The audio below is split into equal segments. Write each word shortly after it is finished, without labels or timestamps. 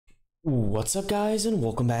What's up guys, and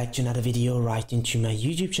welcome back to another video right into my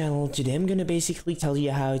YouTube channel. Today I'm gonna basically tell you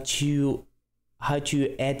how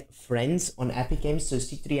to add friends on Epic Games. So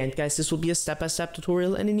stick to the end guys, this will be a step-by-step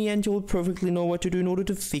tutorial, and in the end you will perfectly know what to do in order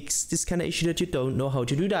to fix this kind of issue that you don't know how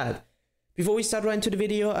to do that. Before we start right into the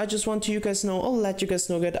video, I just want to let you guys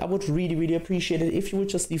know that I would really appreciate it if you would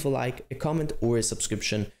just leave a like, a comment or a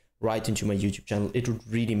subscription right into my YouTube channel. It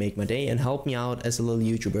would really make my day and help me out as a little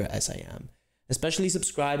YouTuber as I am. Especially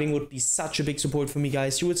subscribing would be such a big support for me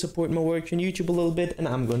guys. You would support my work on YouTube a little bit, and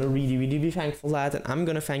I'm gonna really be thankful for that, and I'm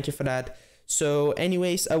gonna thank you for that. So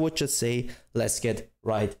anyways, I would just say let's get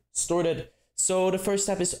right started. So the first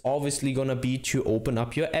step is obviously gonna be to open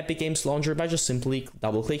up your Epic Games launcher by just simply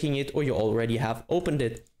double clicking it, or you already have opened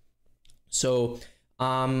it. So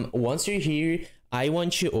once you're here, I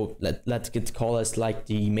want you, let's call us like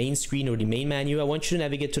the main screen or the main menu. I want you to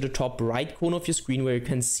navigate to the top right corner of your screen where you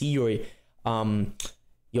can see your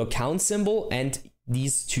account symbol and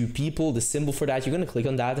these two people, the symbol for that. You're gonna click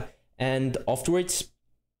on that, and afterwards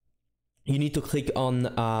you need to click on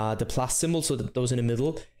the plus symbol, so that those in the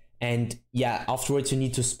middle. And yeah, afterwards you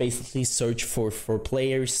need to basically search for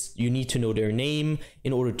players. You need to know their name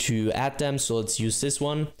in order to add them. So let's use this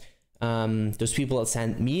one. Those people that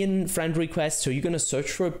sent me a friend request. So you're gonna search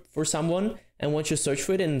for someone, and once you search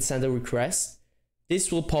for it and send a request, this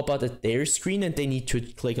will pop out at their screen, and they need to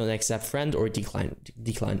click on accept friend or decline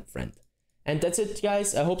friend. And that's it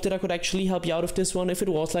guys. I hope that I could actually help you out of this one. If it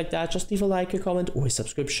was like that, just leave a like, a comment or a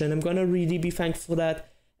subscription. I'm gonna really be thankful for that.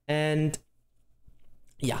 And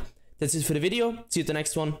yeah, that's it for the video. See you at the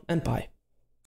next one, and bye.